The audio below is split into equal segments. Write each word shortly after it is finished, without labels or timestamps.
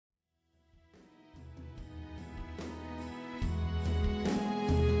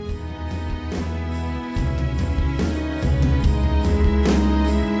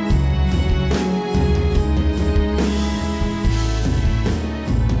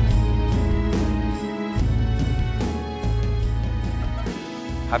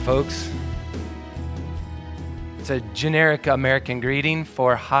Hi, folks. It's a generic American greeting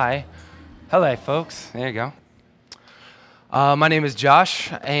for hi. Hello, folks. There you go. My name is Josh,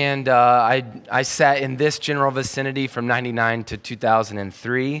 and I sat in this general vicinity from 99 to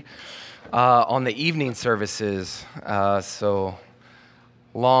 2003 on the evening services. So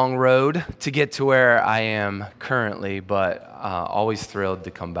long road to get to where I am currently, but always thrilled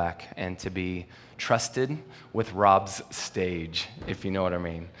to come back and to be trusted with Rob's stage, if you know what I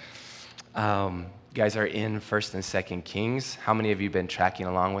mean. You guys are in 1st and 2nd Kings. How many of you have been tracking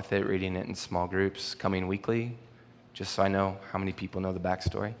along with it, reading it in small groups, coming weekly? Just so I know how many people know the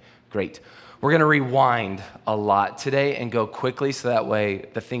backstory. Great. We're going to rewind a lot today and go quickly so that way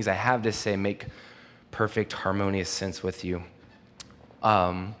the things I have to say make perfect, harmonious sense with you.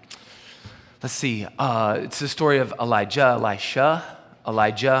 Let's see. It's the story of Elijah.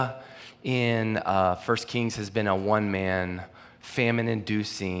 Elijah in 1 Kings has been a one-man,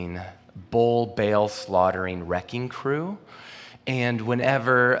 famine-inducing, bull Baal slaughtering wrecking crew. And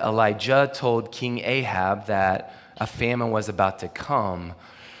whenever Elijah told King Ahab that a famine was about to come,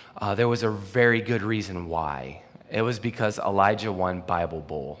 there was a very good reason why. It was because Elijah won Bible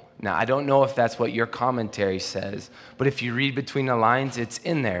Bowl. Now, I don't know if that's what your commentary says, but if you read between the lines, it's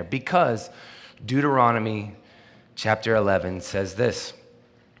in there because Deuteronomy chapter 11 says this: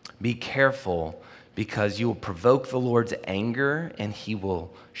 be careful because you will provoke the Lord's anger and he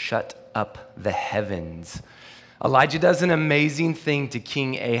will shut up the heavens. Elijah does an amazing thing to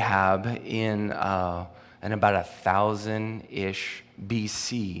King Ahab in about 1000-ish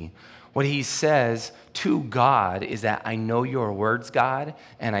BC. What he says to God is that I know your words, God,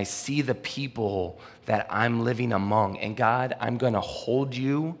 and I see the people that I'm living among. And God, I'm going to hold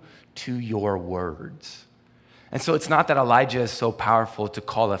you to your words. And so it's not that Elijah is so powerful to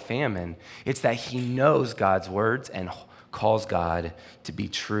call a famine. It's that he knows God's words and calls God to be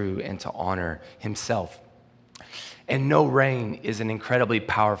true and to honor himself. And no rain is an incredibly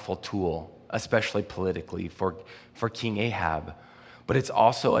powerful tool, especially politically, for King Ahab. But it's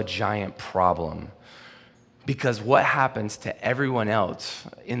also a giant problem because what happens to everyone else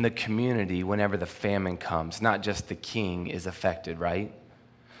in the community whenever the famine comes, not just the king is affected, right?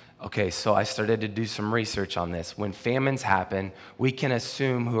 Okay, so I started to do some research on this. When famines happen, we can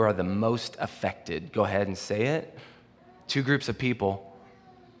assume who are the most affected. Go ahead and say it. 2 groups of people: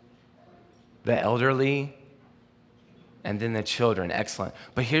 the elderly and then the children. Excellent.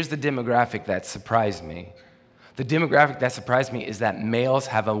 But here's the demographic that surprised me. The demographic that surprised me is that males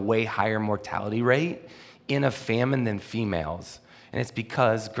have a way higher mortality rate in a famine than females. And it's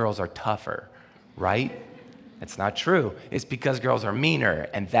because girls are tougher, right? It's not true. It's because girls are meaner,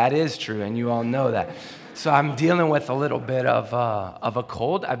 and that is true, and you all know that. So I'm dealing with a little bit of a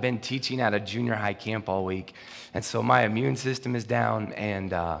cold. I've been teaching at a junior high camp all week, and so my immune system is down,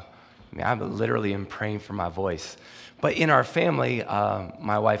 and I'm literally praying for my voice. But in our family,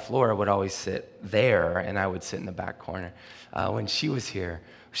 my wife Laura would always sit there, and I would sit in the back corner. When she was here,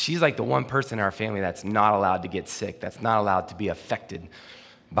 she's like the one person in our family that's not allowed to get sick, that's not allowed to be affected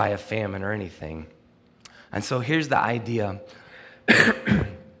by a famine or anything. And so here's the idea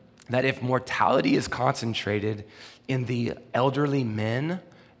that if mortality is concentrated in the elderly men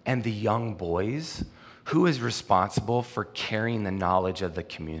and the young boys, who is responsible for carrying the knowledge of the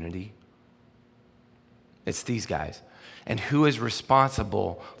community? It's these guys. And who is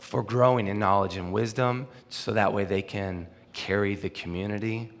responsible for growing in knowledge and wisdom so that way they can carry the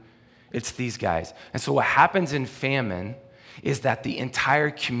community? It's these guys. And so what happens in famine is that the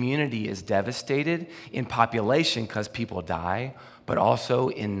entire community is devastated in population because people die, but also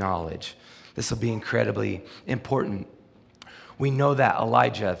in knowledge. This will be incredibly important. We know that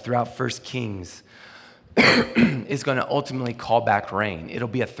Elijah, throughout 1 Kings, is going to ultimately call back rain. It'll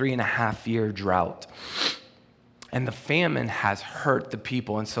be a 3.5-year drought. And the famine has hurt the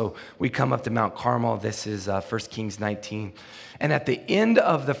people. And so we come up to Mount Carmel. This is 1 Kings 19. And at the end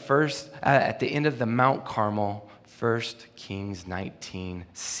of the Mount Carmel 1 Kings 19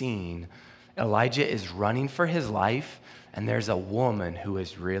 scene, Elijah is running for his life, and there's a woman who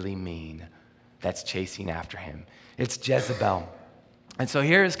is really mean that's chasing after him. It's Jezebel. And so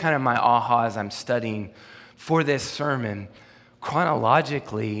here is kind of my aha as I'm studying for this sermon.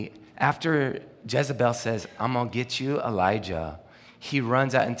 Chronologically, after Jezebel says, I'm going to get you, Elijah, he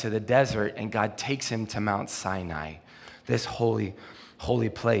runs out into the desert, and God takes him to Mount Sinai, this holy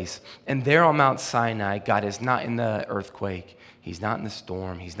place. And there on Mount Sinai, God is not in the earthquake. He's not in the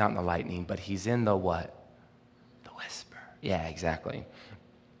storm. He's not in the lightning, but he's in the what? The whisper. Yeah, exactly.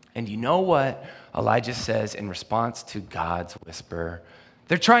 And you know what Elijah says in response to God's whisper?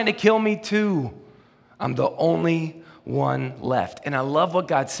 They're trying to kill me too. I'm the only one left. And I love what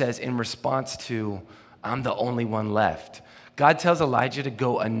God says in response to, I'm the only one left. God tells Elijah to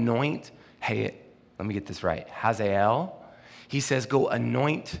go anoint, hey, let me get this right, Hazael. He says, go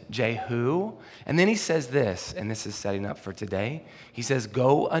anoint Jehu. And then he says this, and this is setting up for today. He says,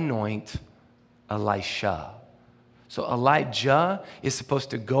 go anoint Elisha. So Elijah is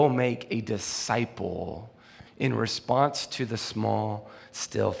supposed to go make a disciple in response to the small,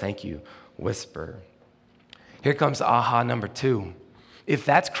 still, thank you, whisper. Here comes aha number 2. If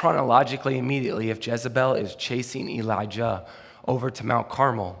that's chronologically immediately, if Jezebel is chasing Elijah over to Mount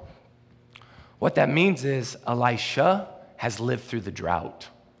Carmel, what that means is Elisha has lived through the drought.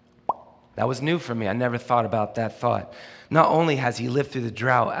 That was new for me. I never thought about that thought. Not only has he lived through the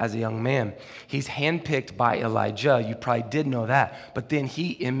drought as a young man, he's handpicked by Elijah. You probably did know that. But then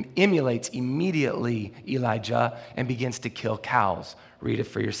he emulates immediately Elijah and begins to kill cows. Read it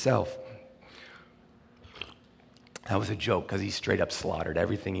for yourself. That was a joke because he straight up slaughtered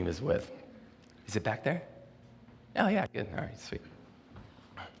everything he was with. Is it back there? Oh, yeah, good. All right, sweet.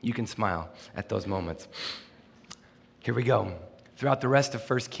 You can smile at those moments. Here we go. Throughout the rest of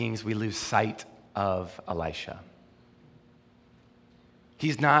 1 Kings, we lose sight of Elisha.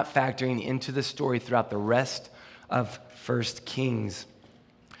 He's not factoring into the story throughout the rest of 1 Kings.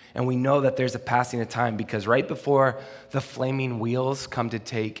 And we know that there's a passing of time because right before the flaming wheels come to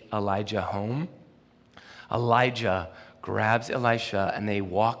take Elijah home, Elijah grabs Elisha and they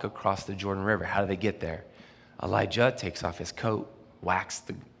walk across the Jordan River. How do they get there? Elijah takes off his coat, whacks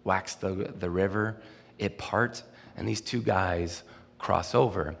the river, it parts, and these two guys cross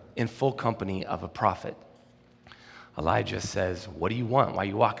over in full company of a prophet. Elijah says, what do you want? Why are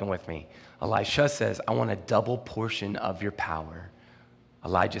you walking with me? Elisha says, I want a double portion of your power.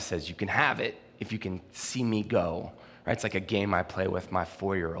 Elijah says, you can have it if you can see me go. Right? It's like a game I play with my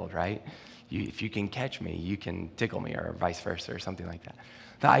 4-year-old, right? If you can catch me, you can tickle me, or vice versa, or something like that.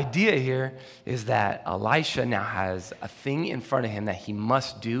 The idea here is that Elisha now has a thing in front of him that he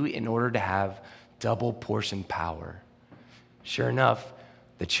must do in order to have double portion power. Sure enough,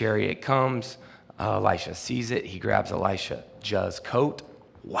 the chariot comes, Elisha sees it, he grabs Elijah's coat,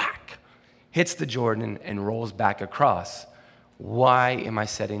 whack, hits the Jordan and rolls back across. Why am I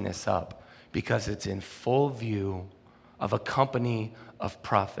setting this up? Because it's in full view of a company of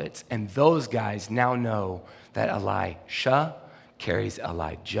prophets, and those guys now know that Elisha carries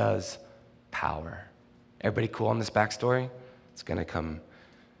Elijah's power. Everybody cool on this backstory? It's going to come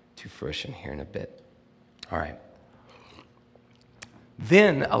to fruition here in a bit. All right.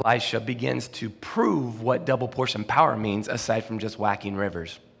 Then Elisha begins to prove what double portion power means aside from just whacking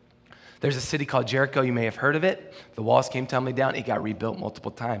rivers. There's a city called Jericho. You may have heard of it. The walls came tumbling down. It got rebuilt multiple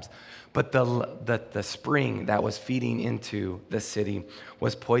times. But the spring that was feeding into the city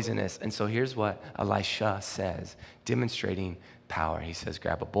was poisonous. And so here's what Elisha says, demonstrating power. He says,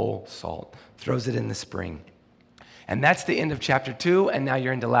 grab a bowl, salt, throws it in the spring. And that's the end of chapter 2, and now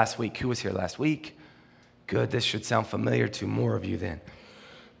you're into last week. Who was here last week? Good, this should sound familiar to more of you then.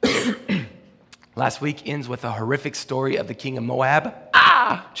 Last week ends with a horrific story of the king of Moab.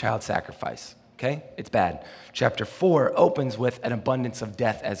 Child sacrifice, okay? It's bad. Chapter 4 opens with an abundance of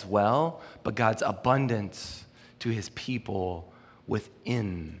death as well, but God's abundance to his people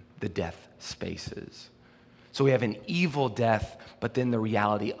within the death spaces. So we have an evil death, but then the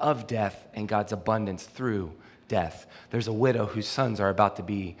reality of death and God's abundance through death. There's a widow whose sons are about to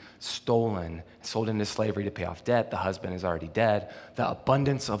be stolen, sold into slavery to pay off debt. The husband is already dead. The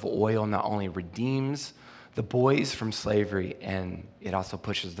abundance of oil not only redeems the boys from slavery, and it also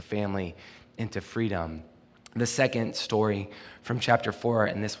pushes the family into freedom. The second story from chapter 4,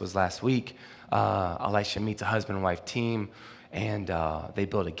 and this was last week, Elisha meets a husband and wife team, and they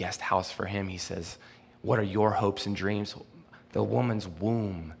build a guest house for him. He says, what are your hopes and dreams? The woman's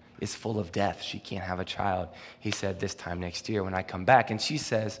womb is full of death. She can't have a child. He said, this time next year when I come back. And she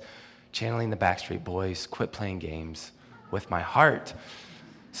says, channeling the Backstreet Boys, quit playing games with my heart.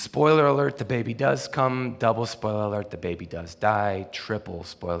 Spoiler alert, the baby does come. Double spoiler alert, the baby does die. Triple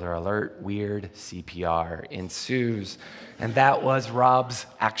spoiler alert, weird CPR ensues. And that was Rob's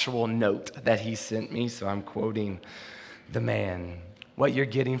actual note that he sent me, so I'm quoting the man. What you're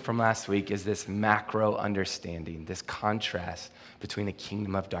getting from last week is this macro understanding, this contrast between the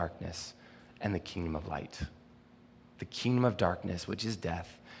kingdom of darkness and the kingdom of light. The kingdom of darkness, which is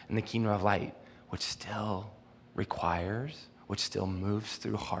death, and the kingdom of light, which still requires, which still moves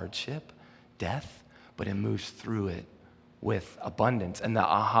through hardship, death, but it moves through it with abundance. And the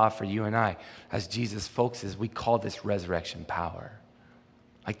aha for you and I, as Jesus folks, is we call this resurrection power.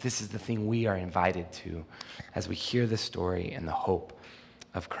 Like this is the thing we are invited to as we hear the story and the hope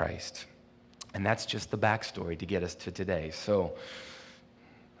of Christ. And that's just the backstory to get us to today. So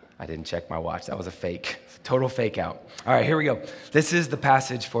I didn't check my watch. That was a fake, total fake out. All right, here we go. This is the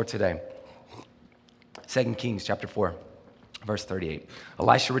passage for today. 2 Kings chapter 4, verse 38.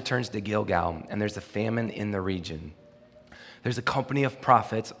 Elisha returns to Gilgal, and there's a famine in the region. There's a company of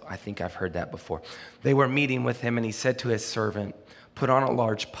prophets. I think I've heard that before. They were meeting with him, and he said to his servant, put on a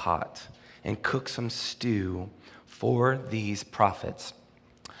large pot and cook some stew for these prophets.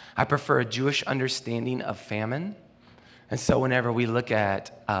 I prefer a Jewish understanding of famine. And so whenever we look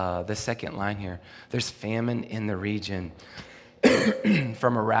at the second line here, there's famine in the region.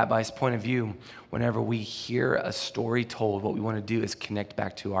 From a rabbi's point of view, whenever we hear a story told, what we want to do is connect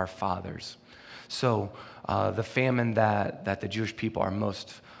back to our fathers. So the famine that the Jewish people are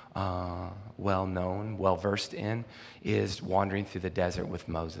most well-known, well-versed in, is wandering through the desert with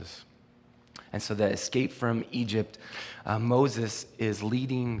Moses. And so the escape from Egypt, Moses is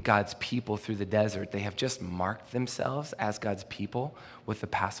leading God's people through the desert. They have just marked themselves as God's people with the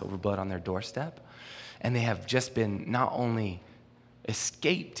Passover blood on their doorstep. And they have just been not only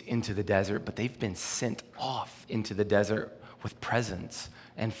escaped into the desert, but they've been sent off into the desert with presents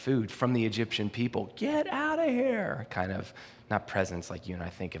and food from the Egyptian people. Get out of here, kind of. Not presents like you and I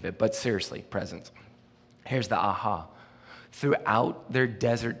think of it, but seriously, presents. Here's the aha. Throughout their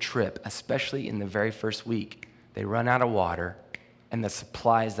desert trip, especially in the very first week, they run out of water, and the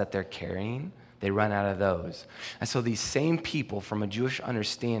supplies that they're carrying, they run out of those. And so these same people from a Jewish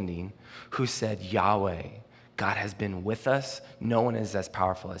understanding who said, Yahweh, God has been with us, no one is as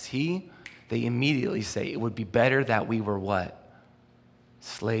powerful as he, they immediately say, it would be better that we were what?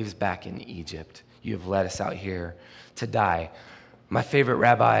 Slaves back in Egypt. You have led us out here to die. My favorite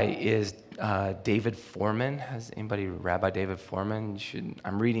rabbi is David Foreman. Has anybody Rabbi David Foreman?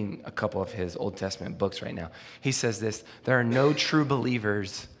 I'm reading a couple of his Old Testament books right now. He says this, there are no true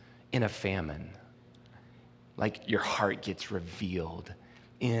believers in a famine. Like your heart gets revealed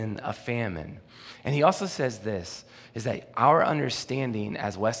in a famine. And he also says this, is that our understanding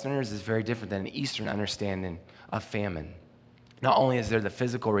as Westerners is very different than an Eastern understanding of famine. Not only is there the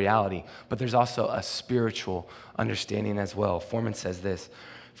physical reality, but there's also a spiritual understanding as well. Foreman says this,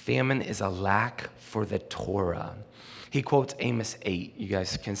 famine is a lack for the Torah. He quotes Amos 8. You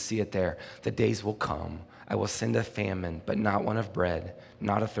guys can see it there. The days will come. I will send a famine, but not one of bread,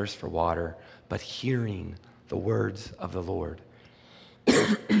 not a thirst for water, but hearing the words of the Lord.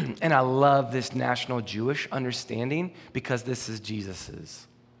 And I love this national Jewish understanding because this is Jesus's.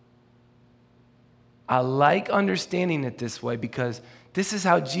 I like understanding it this way because this is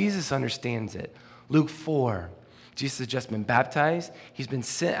how Jesus understands it. Luke 4, Jesus has just been baptized. He's been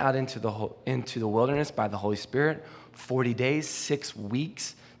sent out into the wilderness by the Holy Spirit, 40 days, 6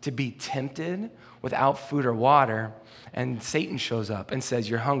 weeks to be tempted without food or water. And Satan shows up and says,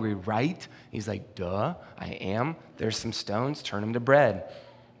 you're hungry, right? He's like, duh, I am. There's some stones, turn them to bread.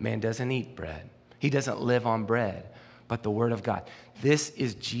 Man doesn't eat bread. He doesn't live on bread, but the word of God. This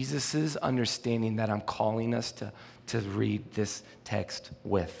is Jesus's understanding that I'm calling us to read this text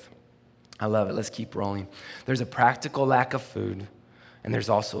with. I love it. Let's keep rolling. There's a practical lack of food, and there's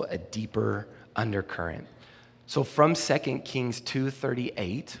also a deeper undercurrent. So from 2 Kings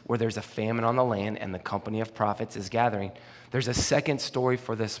 2:38, where there's a famine on the land and the company of prophets is gathering, there's a second story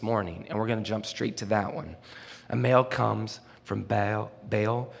for this morning, and we're going to jump straight to that one. A male comes from Baal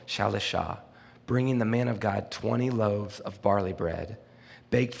Shalishah, bringing the man of God 20 loaves of barley bread,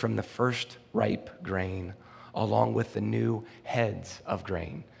 baked from the first ripe grain, along with the new heads of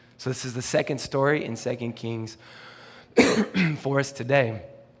grain. So this is the second story in 2 Kings for us today.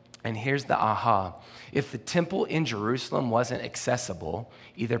 And here's the aha. If the temple in Jerusalem wasn't accessible,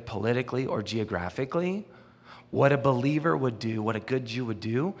 either politically or geographically, what a believer would do, what a good Jew would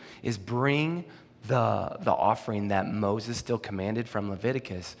do, is bring the offering that Moses still commanded from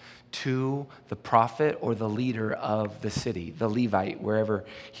Leviticus to the prophet or the leader of the city, the Levite, wherever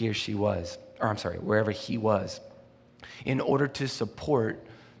he or she was, wherever he was, in order to support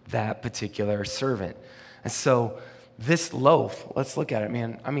that particular servant. And so this loaf, let's look at it,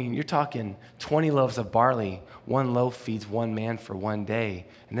 man. I mean, you're talking 20 loaves of barley. One loaf feeds one man for one day.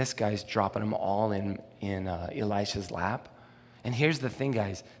 And this guy's dropping them all in Elisha's lap. And here's the thing,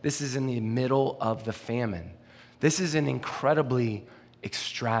 guys. This is in the middle of the famine. This is an incredibly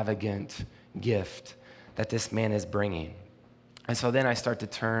extravagant gift that this man is bringing. And so then I start to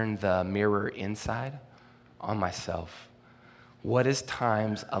turn the mirror inside on myself. What does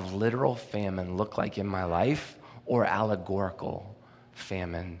times of literal famine look like in my life, or allegorical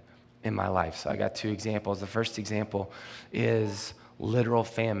famine in my life? So I got two examples. The first example is literal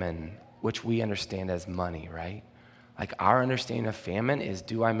famine, which we understand as money, right? Like our understanding of famine is,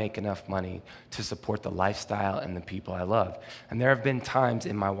 do I make enough money to support the lifestyle and the people I love? And there have been times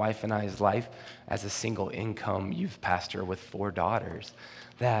in my wife and I's life as a single income youth pastor with 4 daughters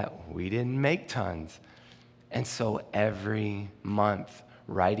that we didn't make tons. And so every month,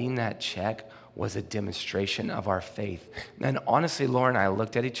 writing that check was a demonstration of our faith. And honestly, Laura and I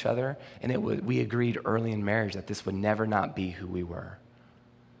looked at each other, and we agreed early in marriage that this would never not be who we were.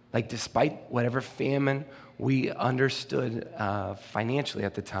 Like despite whatever famine we understood financially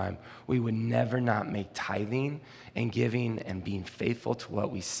at the time, we would never not make tithing and giving and being faithful to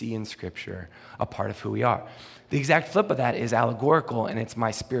what we see in Scripture a part of who we are. The exact flip of that is allegorical, and it's my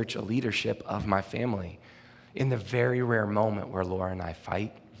spiritual leadership of my family. In the very rare moment where Laura and I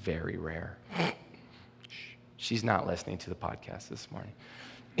fight, very rare. She's not listening to the podcast this morning.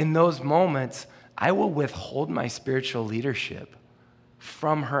 In those moments, I will withhold my spiritual leadership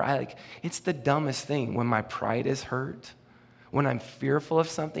from her. It's the dumbest thing. When my pride is hurt, when I'm fearful of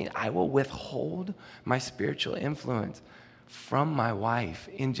something, I will withhold my spiritual influence from my wife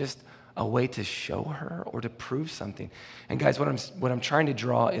in just a way to show her or to prove something. And guys, what I'm trying to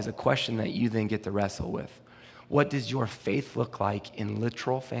draw is a question that you then get to wrestle with. What does your faith look like in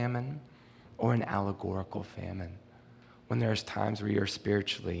literal famine or in allegorical famine? When there's times where you're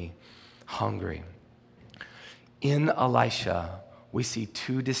spiritually hungry. In Elisha, we see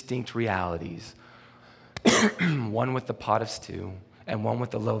 2 distinct realities, one with the pot of stew and one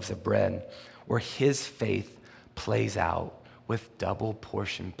with the loaves of bread, where his faith plays out with double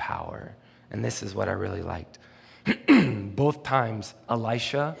portion power. And this is what I really liked. Both times,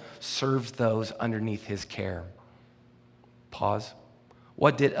 Elisha serves those underneath his care. Pause.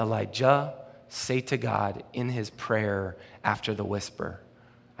 What did Elijah say to God in his prayer after the whisper?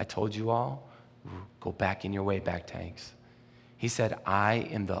 I told you all, go back in your Wayback Tanks. He said, I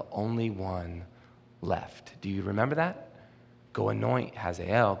am the only one left. Do you remember that? Go anoint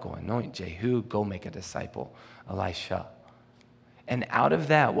Hazael, go anoint Jehu, go make a disciple, Elisha. And out of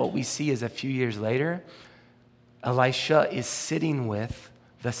that, what we see is a few years later, Elisha is sitting with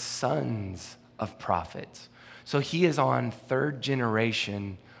the sons of prophets. So he is on 3rd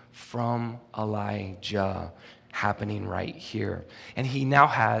generation from Elijah happening right here. And he now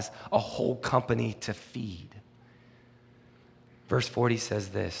has a whole company to feed. Verse 40 says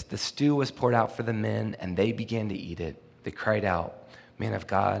this, the stew was poured out for the men, and they began to eat it. They cried out, man of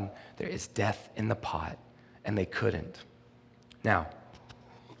God, there is death in the pot, and they couldn't. Now,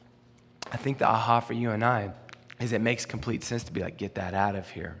 I think the aha for you and I is it makes complete sense to be like, get that out of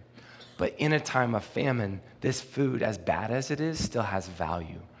here. But in a time of famine, this food, as bad as it is, still has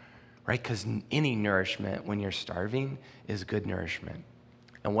value, right? Because any nourishment when you're starving is good nourishment.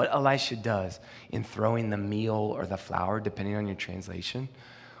 And what Elisha does in throwing the meal or the flour, depending on your translation,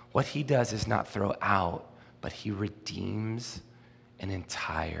 what he does is not throw out, but he redeems an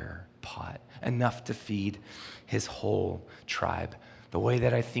entire pot, enough to feed his whole tribe. The way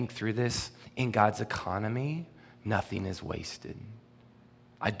that I think through this, in God's economy, nothing is wasted.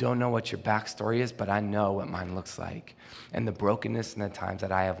 I don't know what your backstory is, but I know what mine looks like. And the brokenness and the times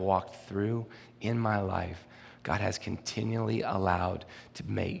that I have walked through in my life, God has continually allowed to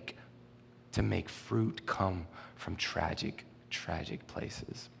make fruit come from tragic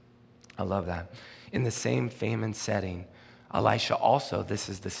places. I love that. In the same famine setting, Elisha also, this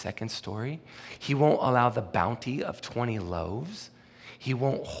is the second story, he won't allow the bounty of 20 loaves. He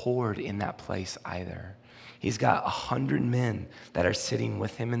won't hoard in that place either. He's got 100 men that are sitting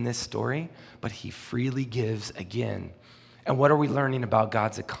with him in this story, but he freely gives again. And what are we learning about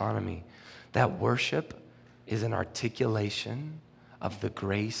God's economy? That worship is an articulation of the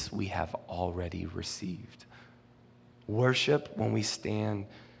grace we have already received. Worship, when we stand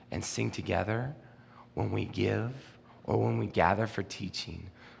and sing together, when we give, or when we gather for teaching,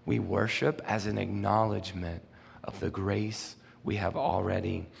 we worship as an acknowledgement of the grace we have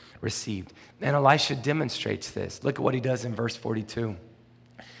already received. And Elisha demonstrates this. Look at what he does in verse 42.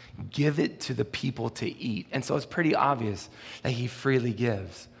 Give it to the people to eat. And so it's pretty obvious that he freely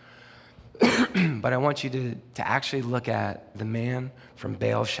gives. But I want you to actually look at the man from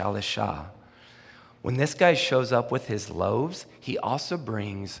Baal Shalishah. When this guy shows up with his loaves, he also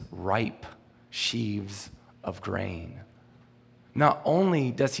brings ripe sheaves of grain. Not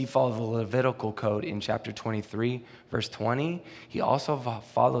only does he follow the Levitical code in chapter 23, verse 20, he also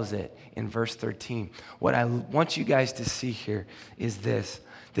follows it in verse 13. What I want you guys to see here is this.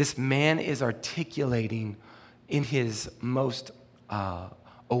 This man is articulating in his most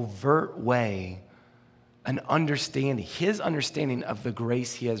overt way his understanding of the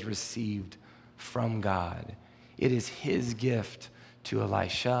grace he has received from God. It is his gift to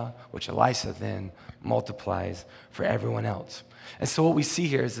Elisha, which Elisha then multiplies for everyone else. And so what we see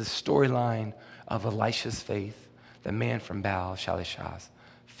here is the storyline of Elisha's faith, the man from Baal, Shalishah's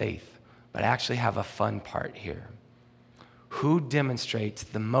faith. But I actually have a fun part here. Who demonstrates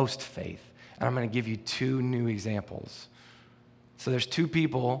the most faith? And I'm going to give you two new examples. So there's two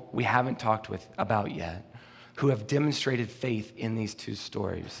people we haven't talked about yet who have demonstrated faith in these two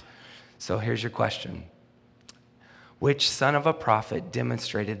stories. So here's your question. Which son of a prophet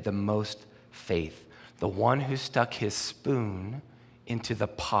demonstrated the most faith? The one who stuck his spoon into the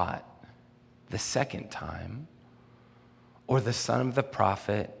pot the second time, or the son of the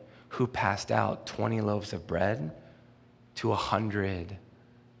prophet who passed out 20 loaves of bread to 100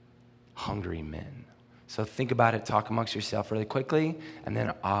 hungry men? So think about it, talk amongst yourself really quickly, and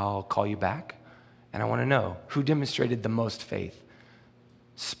then I'll call you back. And I want to know who demonstrated the most faith.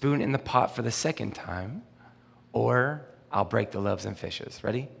 Spoon in the pot for the second time, or I'll break the loaves and fishes.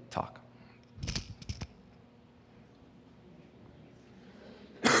 Ready? Talk.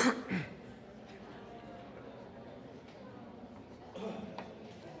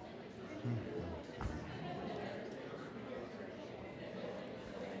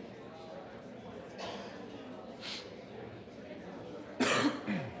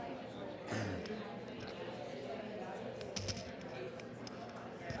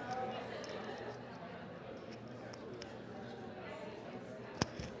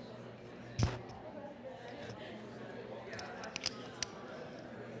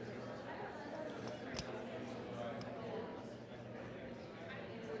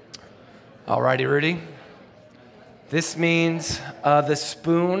 All righty, Rudy. This means the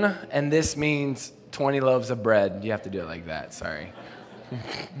spoon, and this means 20 loaves of bread. You have to do it like that, sorry.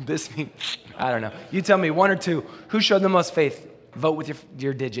 This means, I don't know. You tell me, one or two. Who showed the most faith? Vote with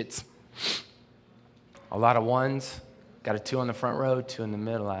your digits. A lot of ones. Got a 2 on the front row, 2 in the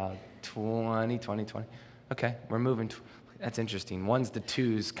middle aisle. 20, 20, 20. Okay, we're moving. That's interesting. Ones to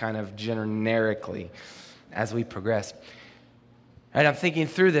twos kind of generically as we progress. All right, I'm thinking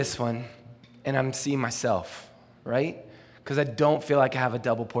through this one. And I'm seeing myself, right? Because I don't feel like I have a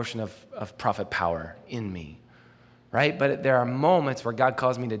double portion of prophet power in me, right? But there are moments where God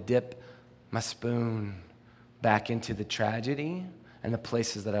calls me to dip my spoon back into the tragedy and the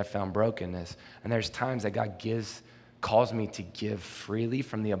places that I found brokenness. And there's times that God calls me to give freely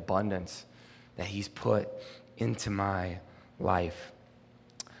from the abundance that he's put into my life.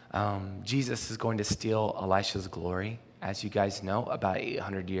 Jesus is going to steal Elisha's glory, as you guys know, about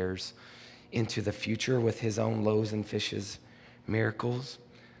 800 years into the future with his own loaves and fishes miracles.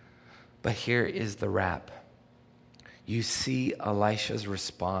 But here is the wrap. You see Elisha's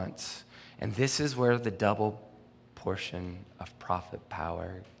response, and this is where the double portion of prophet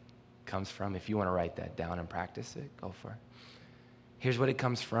power comes from. If you want to write that down and practice it, go for it. Here's what it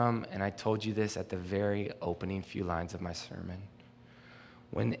comes from, and I told you this at the very opening few lines of my sermon.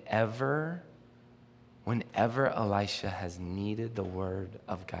 Whenever Elisha has needed the word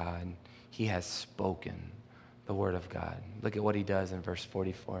of God, he has spoken the word of God. Look at what he does in verse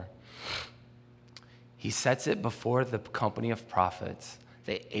 44. He sets it before the company of prophets.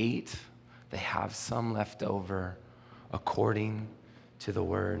 They ate, they have some left over according to the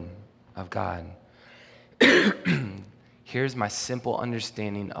word of God. Here's my simple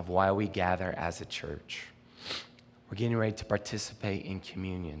understanding of why we gather as a church. We're getting ready to participate in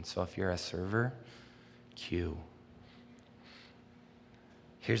communion. So if you're a server, cue.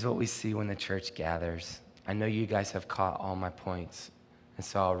 Here's what we see when the church gathers. I know you guys have caught all my points, and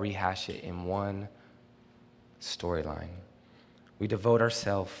so I'll rehash it in one storyline. We devote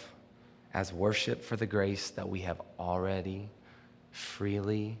ourselves as worship for the grace that we have already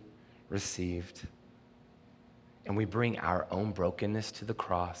freely received, and we bring our own brokenness to the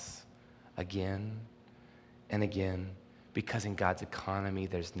cross again and again, because in God's economy,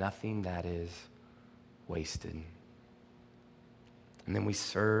 there's nothing that is wasted. And then we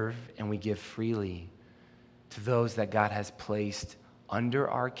serve and we give freely to those that God has placed under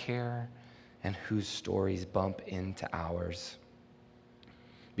our care and whose stories bump into ours.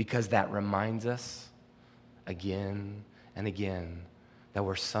 Because that reminds us again and again that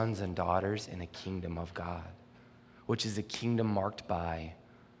we're sons and daughters in a kingdom of God, which is a kingdom marked by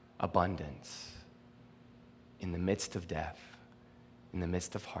abundance in the midst of death, in the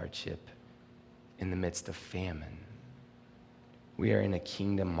midst of hardship, in the midst of famine. We are in a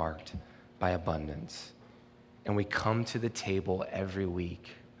kingdom marked by abundance. And we come to the table every week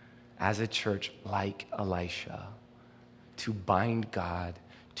as a church like Elisha to bind God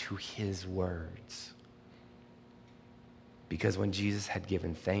to his words. Because when Jesus had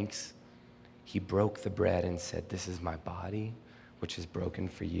given thanks, he broke the bread and said, "This is my body, which is broken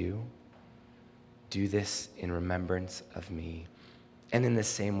for you. Do this in remembrance of me. And in the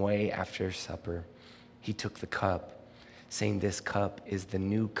same way, after supper, he took the cup, saying, this cup is the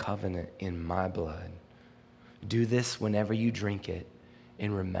new covenant in my blood. Do this whenever you drink it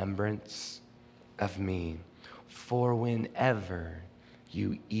in remembrance of me. For whenever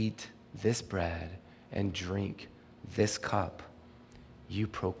you eat this bread and drink this cup, you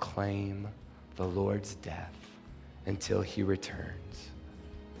proclaim the Lord's death until he returns.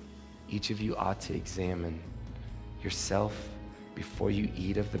 Each of you ought to examine yourself before you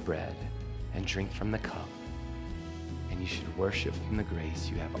eat of the bread and drink from the cup, and you should worship from the grace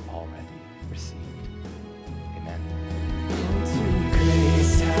you have already received. Amen.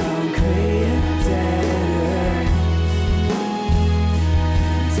 Grace, how great a day.